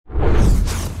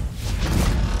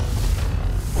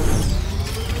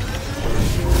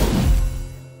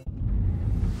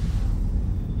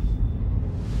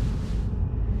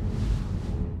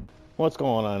What's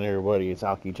going on, everybody? It's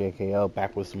Alki JKL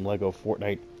back with some Lego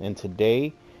Fortnite, and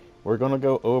today we're gonna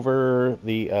go over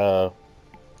the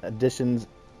additions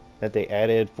that they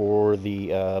added for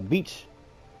the beach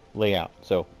layout.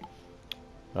 So,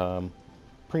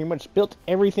 pretty much built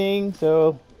everything.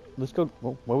 So let's go.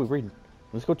 Well, what are we reading?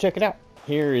 Let's go check it out.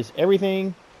 Here is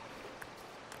everything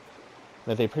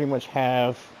that they pretty much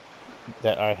have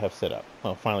that I have set up.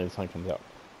 Oh, finally the sun comes out.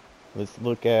 Let's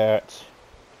look at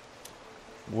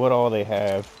what all they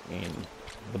have in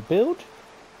the build.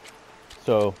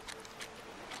 So,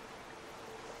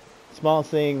 smallest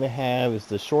thing they have is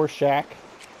the shore shack,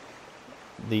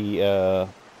 the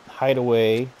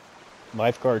hideaway,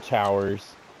 lifeguard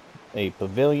towers, a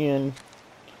pavilion,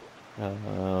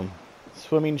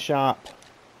 swimming shop,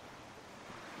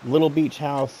 little beach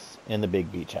house, and the big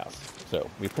beach house. So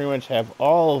we pretty much have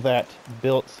all of that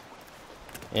built,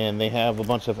 and they have a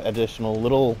bunch of additional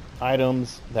little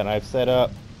items that I've set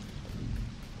up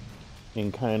in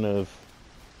kind of,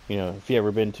 you know, if you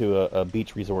ever been to a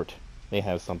beach resort, they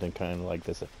have something kind of like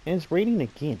this. And it's raining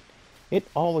again. It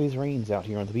always rains out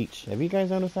here on the beach. Have you guys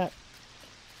noticed that?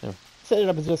 So, set it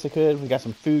up as best I could. We got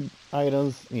some food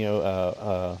items, you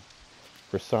know,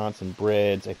 croissants and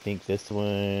breads. I think this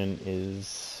one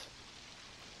is,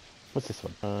 what's this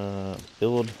one?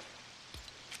 Build.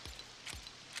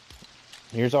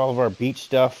 Here's all of our beach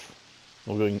stuff.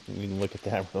 We can look at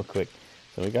that real quick.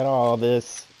 So we got all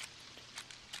this.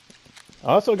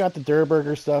 I also got the Durr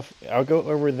Burger stuff. I'll go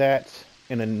over that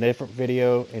in a different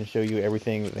video and show you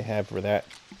everything that they have for that.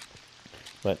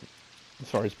 But as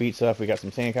far as beach stuff, we got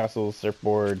some sandcastles,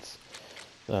 surfboards,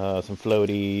 some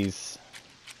floaties,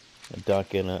 a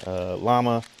duck and a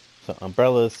llama, some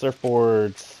umbrellas,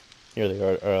 surfboards. Here they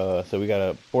are. So we got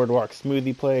a boardwalk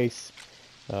smoothie place,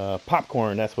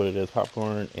 popcorn, that's what it is,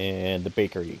 popcorn, and the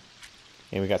bakery.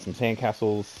 And we got some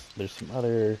sandcastles. There's some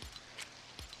other...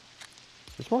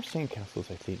 There's more sandcastles,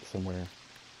 I think, somewhere.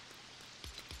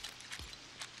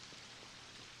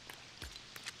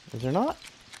 Is there not?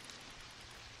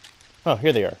 Oh,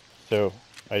 here they are. So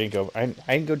I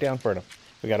didn't go down for them.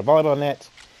 We got a volleyball net.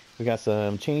 We got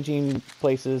some changing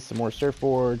places, some more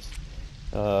surfboards,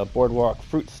 boardwalk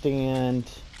fruit stand,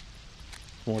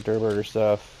 more Durr Burger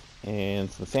stuff,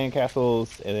 and some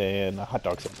sandcastles, and then a hot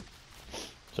dog stand.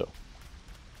 So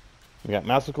we got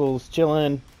mousicles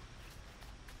chilling.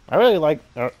 I really like,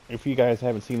 if you guys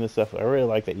haven't seen this stuff, I really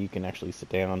like that you can actually sit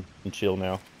down and chill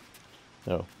now.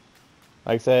 So,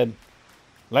 like I said,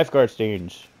 lifeguard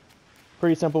stage,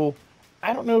 pretty simple.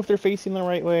 I don't know if they're facing the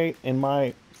right way.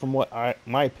 My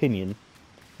opinion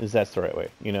is that's the right way.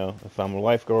 You know, if I'm a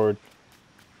lifeguard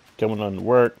coming on to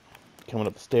work, coming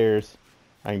up the stairs,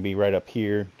 I can be right up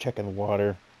here checking the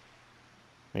water,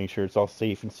 making sure it's all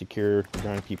safe and secure for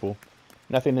drowning people.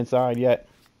 Nothing inside yet,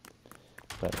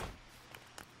 but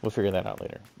we'll figure that out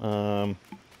later.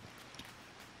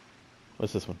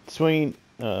 What's this one? Swing,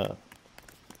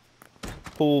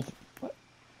 pool,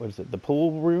 what is it? The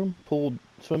pool room? Pool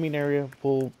swimming area?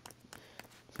 Pool.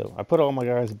 So I put all my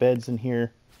guys' beds in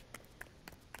here.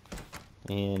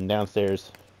 And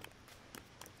downstairs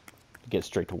to get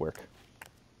straight to work.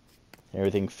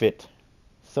 Everything fit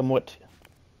somewhat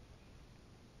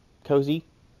cozy.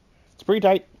 It's pretty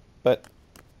tight, but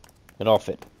it all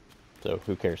fit. So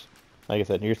who cares? Like I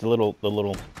said, here's the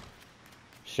little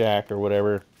shack or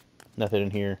whatever. Nothing in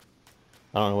here.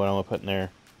 I don't know what I'm gonna put in there.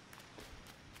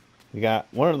 We got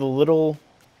one of the little.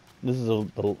 This is a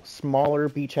smaller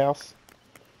beach house.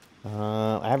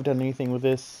 I haven't done anything with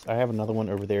this. I have another one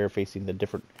over there facing the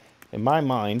different. In my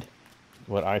mind,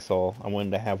 what I saw, I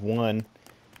wanted to have one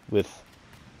with.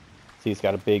 See, it's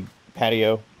got a big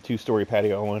patio, 2-story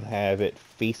patio. I want to have it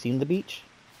facing the beach.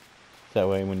 So that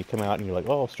way, when you come out and you're like,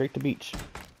 oh, straight to beach.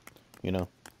 You know,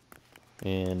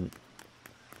 and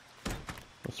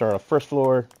we'll start off first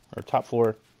floor or top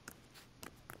floor.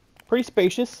 Pretty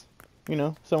spacious, you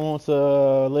know. Someone wants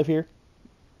to live here,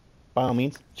 by all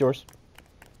means, it's yours.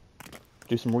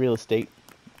 Do some real estate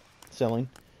selling.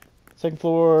 Second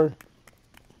floor,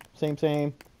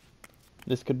 same.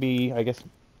 This could be, I guess,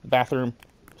 bathroom,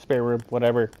 spare room,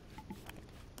 whatever.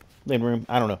 Living room,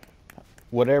 I don't know.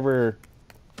 Whatever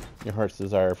your heart's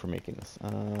desire for making this.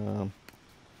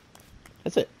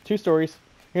 That's it. 2 stories.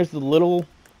 Here's the little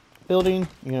building.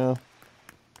 You know,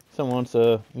 someone wants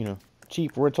a, you know,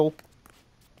 cheap rental.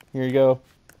 Here you go.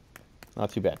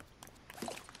 Not too bad.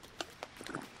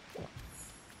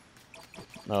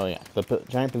 Oh yeah, the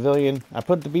giant pavilion. I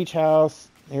put the beach house.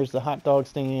 Here's the hot dog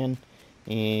stand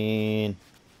and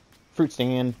fruit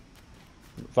stand,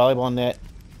 volleyball net.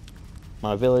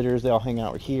 My villagers, they all hang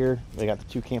out here. They got the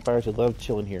 2 campfires. They love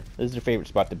chilling here. This is their favorite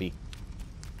spot to be.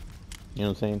 You know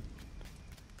what I'm saying?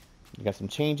 You got some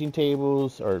changing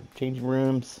tables or changing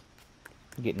rooms.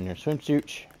 Getting your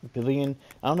swimsuit pavilion.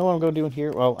 I don't know what I'm going to do in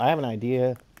here. Well, I have an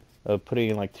idea of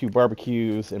putting in like 2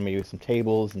 barbecues and maybe some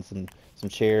tables and some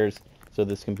chairs, so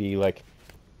this can be like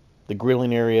the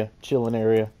grilling area, chilling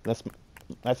area. That's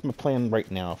my plan right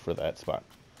now for that spot.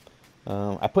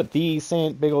 I put these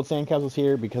big old sandcastles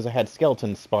here because I had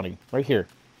skeletons spawning right here,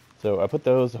 so I put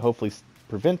those to hopefully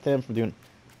prevent them from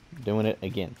doing it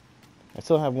again. I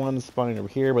still have one spawning over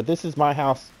here, but this is my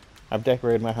house. I've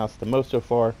decorated my house the most so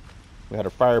far. We got a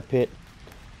fire pit.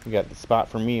 We got the spot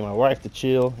for me and my wife to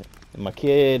chill, and my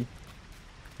kid.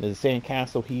 There's a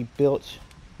sandcastle he built.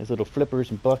 His little flippers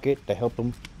and bucket to help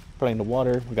him play in the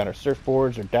water. We got our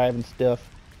surfboards, our diving stuff.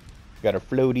 We got our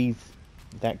floaties.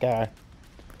 That guy.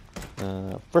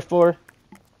 First floor.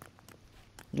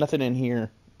 Nothing in here.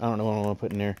 I don't know what I want to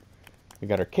put in there. We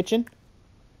got our kitchen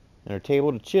and our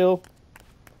table to chill.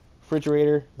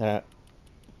 Refrigerator that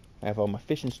I have all my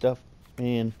fishing stuff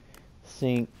in.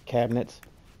 Sink, cabinets,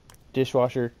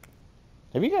 dishwasher.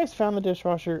 Have you guys found the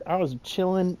dishwasher? I was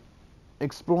chilling,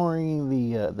 exploring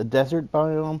the desert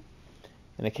biome,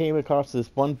 and I came across this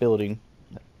one building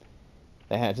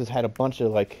that just had a bunch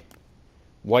of like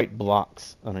white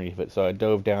blocks underneath it. So I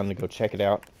dove down to go check it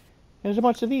out. And there's a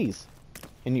bunch of these,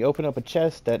 and you open up a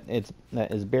chest that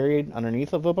is buried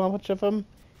underneath of a bunch of them,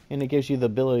 and it gives you the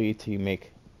ability to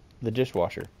make the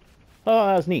dishwasher. Oh,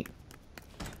 that was neat.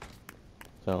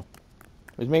 So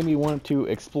it made me want to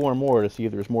explore more to see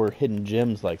if there's more hidden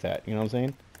gems like that. You know what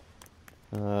I'm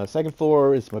saying? Second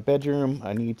floor is my bedroom.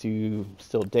 I need to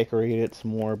still decorate it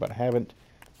some more, but I haven't.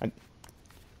 I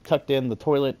tucked in the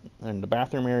toilet and the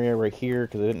bathroom area right here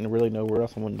because I didn't really know where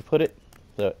else I wanted to put it.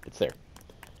 So it's there.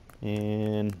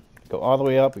 And go all the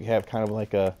way up. We have kind of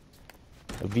like a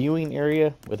viewing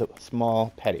area with a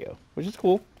small patio, which is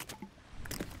cool.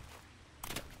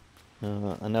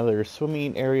 Another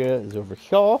swimming area is over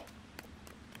here.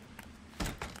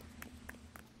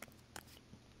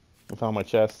 I found my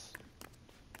chest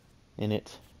in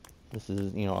it. This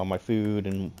is, you know, all my food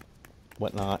and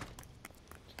whatnot.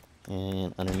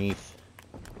 And underneath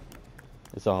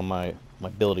is all my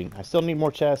building. I still need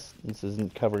more chests. This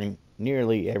isn't covering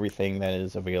nearly everything that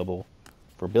is available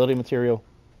for building material,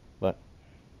 but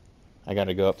I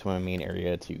gotta go up to my main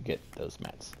area to get those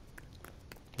mats,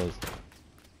 because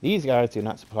these guys do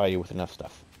not supply you with enough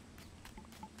stuff.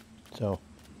 So,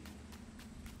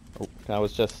 that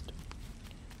was just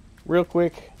real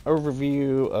quick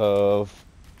overview of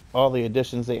all the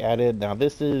additions they added. Now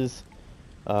this is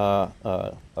a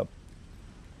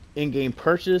in-game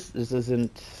purchase. This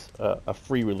isn't a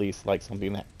free release like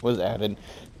something that was added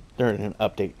during an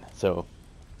update. So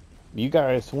you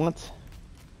guys want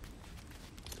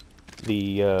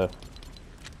the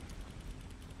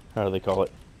how do they call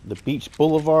it? The Beach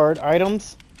Boulevard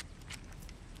items,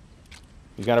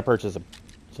 you gotta purchase them.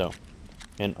 So,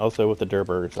 and also with the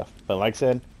Durburger stuff. But like I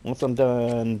said, once I'm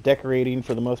done decorating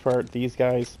for the most part these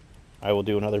guys, I will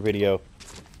do another video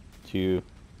to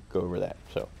go over that.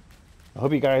 So I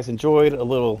hope you guys enjoyed a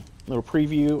little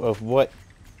preview of what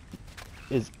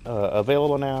is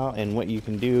available now and what you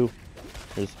can do.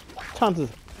 There's tons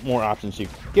of more options. You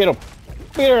get them,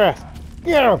 beat her ass,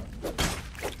 get him,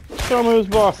 show him who's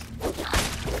boss.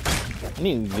 I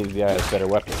need to give you guys better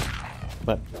weapons.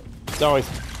 But as always,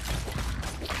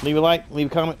 leave a like, leave a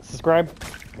comment, subscribe,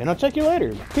 and I'll check you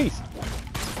later. Peace.